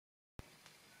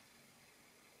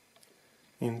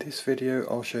In this video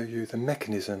I'll show you the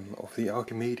mechanism of the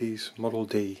Archimedes Model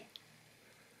D.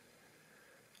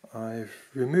 I've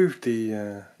removed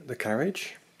the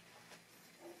carriage.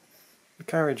 The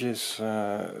carriage is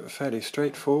fairly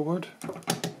straightforward.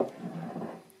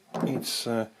 It's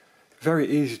very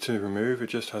easy to remove. It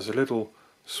just has a little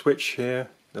switch here,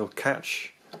 little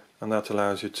catch, and that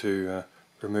allows you to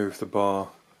remove the bar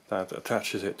that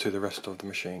attaches it to the rest of the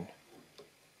machine.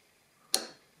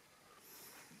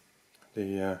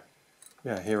 Here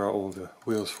are all the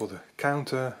wheels for the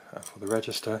counter and for the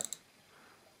register.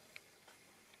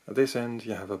 At this end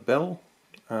you have a bell,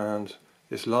 and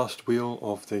this last wheel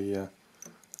of the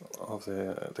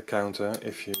counter,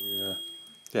 if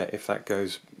that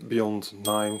goes beyond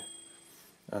 9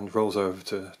 and rolls over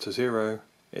to 0,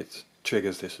 it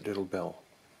triggers this little bell.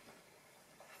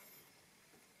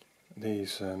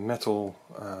 These metal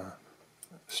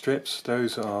strips,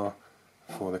 those are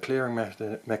for the clearing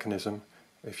mechanism.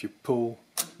 If you pull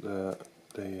the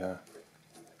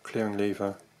clearing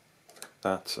lever,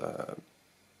 that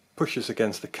pushes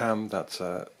against the cam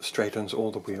that straightens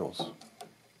all the wheels.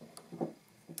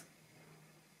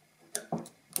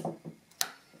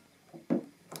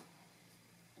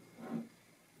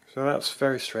 So that's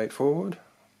very straightforward.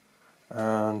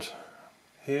 And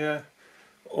here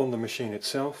on the machine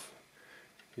itself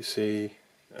you see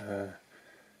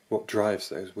what drives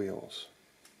those wheels.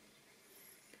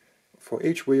 For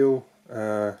each wheel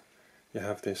you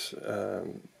have this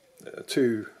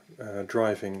two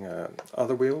driving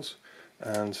other wheels,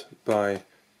 and by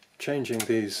changing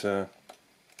these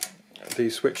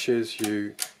switches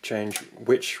you change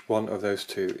which one of those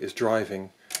two is driving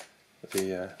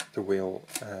the wheel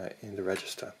in the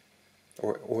register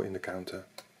or in the counter.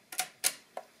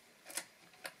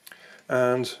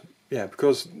 And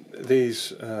because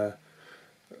these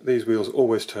wheels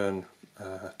always turn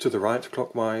to the right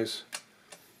clockwise,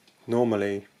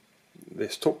 normally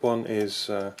this top one is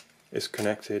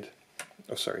connected.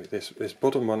 Oh, sorry, this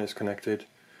bottom one is connected,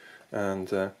 and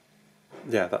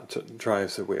that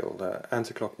drives the wheel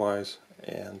anti-clockwise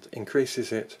and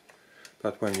increases it.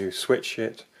 But when you switch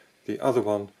it, the other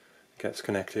one gets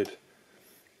connected,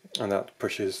 and that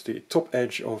pushes the top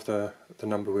edge of the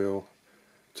number wheel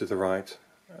to the right,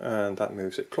 and that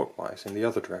moves it clockwise in the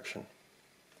other direction.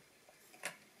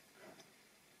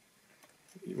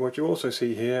 What you also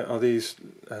see here are these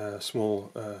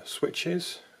small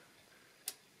switches,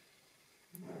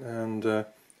 and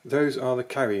those are the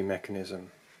carry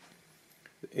mechanism.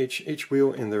 Each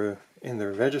wheel in the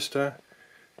register,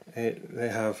 they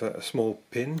have a small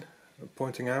pin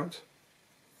pointing out,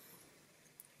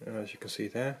 as you can see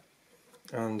there,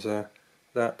 and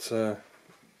that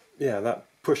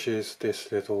pushes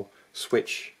this little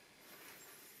switch,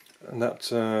 and that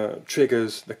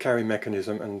triggers the carry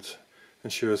mechanism and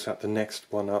ensures that the next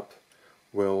one up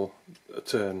will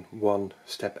turn one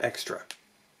step extra.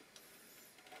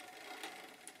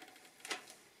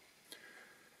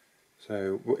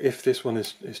 So if this one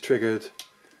is triggered,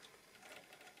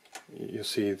 you'll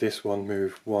see this one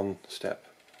move one step,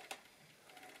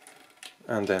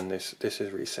 and then this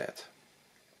is reset.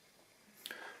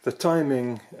 The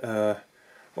timing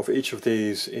of each of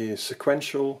these is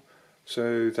sequential,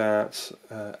 so that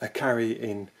a carry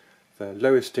in the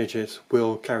lowest digit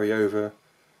will carry over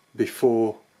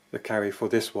before the carry for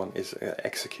this one is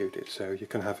executed. So you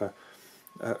can have a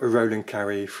rolling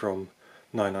carry from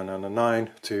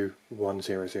 9999 to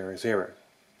 1000.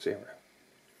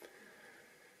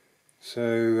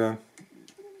 So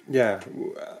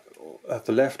at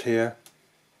the left here,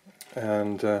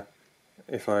 and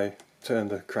if I turn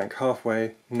the crank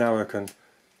halfway, now I can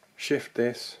shift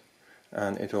this,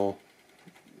 and it'll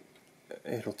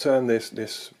turn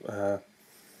these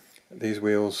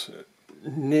wheels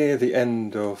near the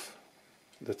end of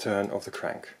the turn of the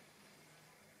crank.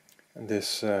 And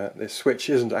this switch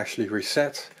isn't actually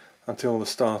reset until the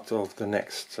start of the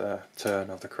next turn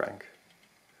of the crank.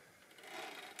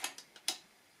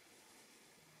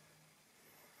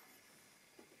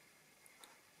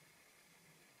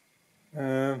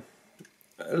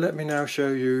 Let me now show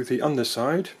you the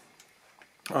underside.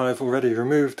 I've already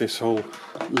removed this whole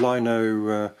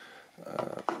lino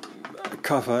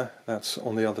cover that's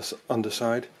on the other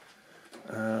underside.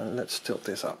 Let's tilt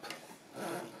this up.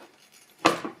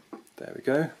 There we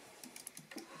go.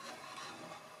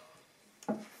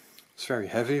 It's very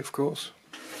heavy, of course,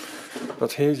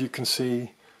 but here you can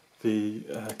see the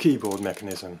keyboard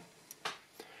mechanism.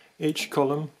 Each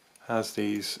column has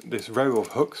this row of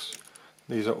hooks.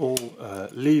 These are all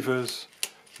levers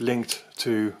linked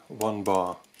to one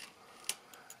bar.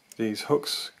 These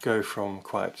hooks go from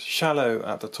quite shallow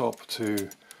at the top to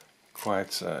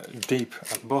quite deep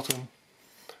at the bottom,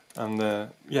 and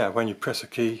yeah, when you press a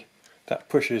key that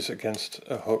pushes against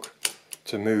a hook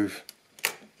to move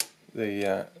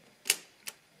the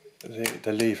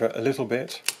lever a little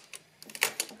bit,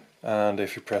 and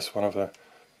if you press one of the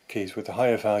keys with the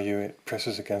higher value, it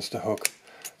presses against a hook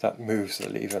that moves the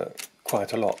lever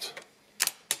quite a lot.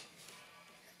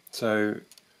 So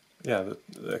yeah,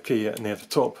 the key near the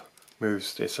top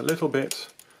moves this a little bit,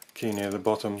 key near the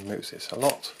bottom moves this a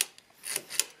lot.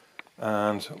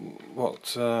 And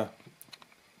what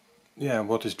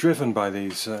is driven by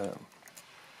these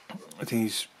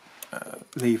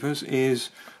levers is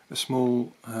a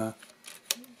small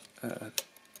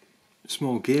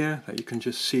small gear that you can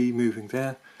just see moving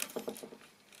there,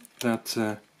 that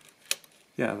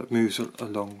that moves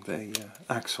along the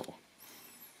axle,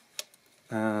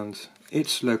 and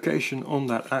its location on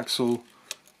that axle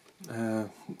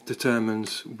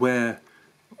determines where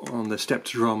on the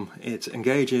stepped drum it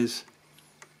engages,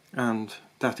 and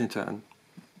that in turn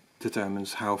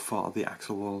determines how far the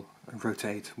axle will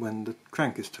rotate when the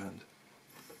crank is turned.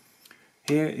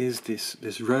 Here is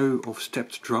this row of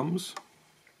stepped drums,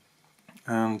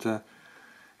 and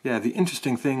yeah, the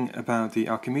interesting thing about the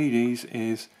Archimedes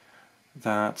is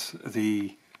that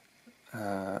these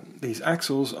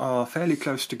axles are fairly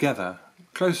close together,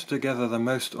 closer together than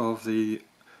most of the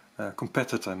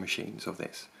competitor machines of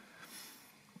this.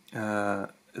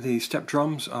 The step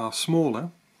drums are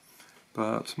smaller,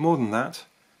 but more than that,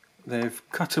 they've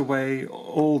cut away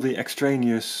all the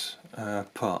extraneous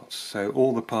parts. So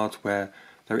all the parts where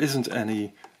there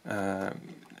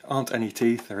aren't any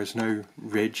teeth, there is no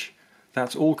ridge,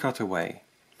 that's all cut away.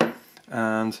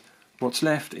 And what's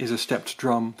left is a stepped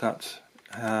drum that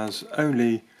has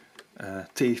only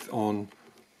teeth on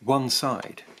one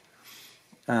side.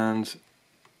 And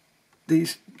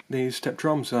these step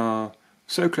drums are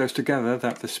so close together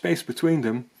that the space between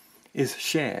them is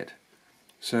shared.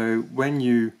 So when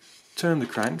you turn the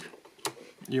crank,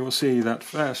 you will see that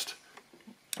first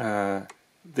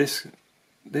this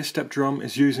step drum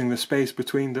is using the space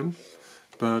between them,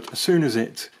 but as soon as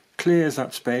it clears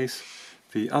that space,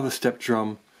 the other step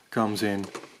drum comes in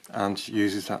and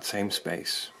uses that same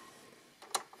space.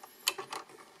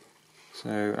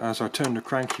 So as I turn the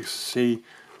crank, you see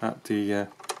that the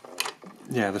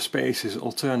space is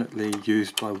alternately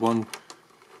used by one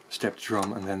step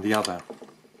drum and then the other,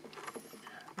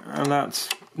 and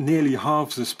that nearly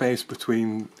halves the space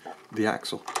between the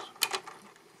axles,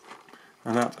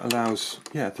 and that allows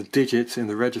the digits in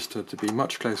the register to be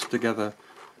much closer together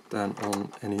than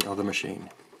on any other machine.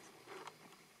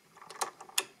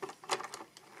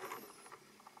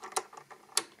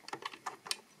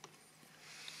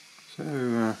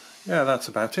 So yeah, that's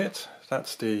about it.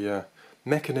 That's the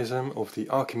mechanism of the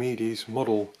Archimedes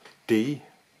Model D.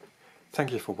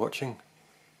 Thank you for watching.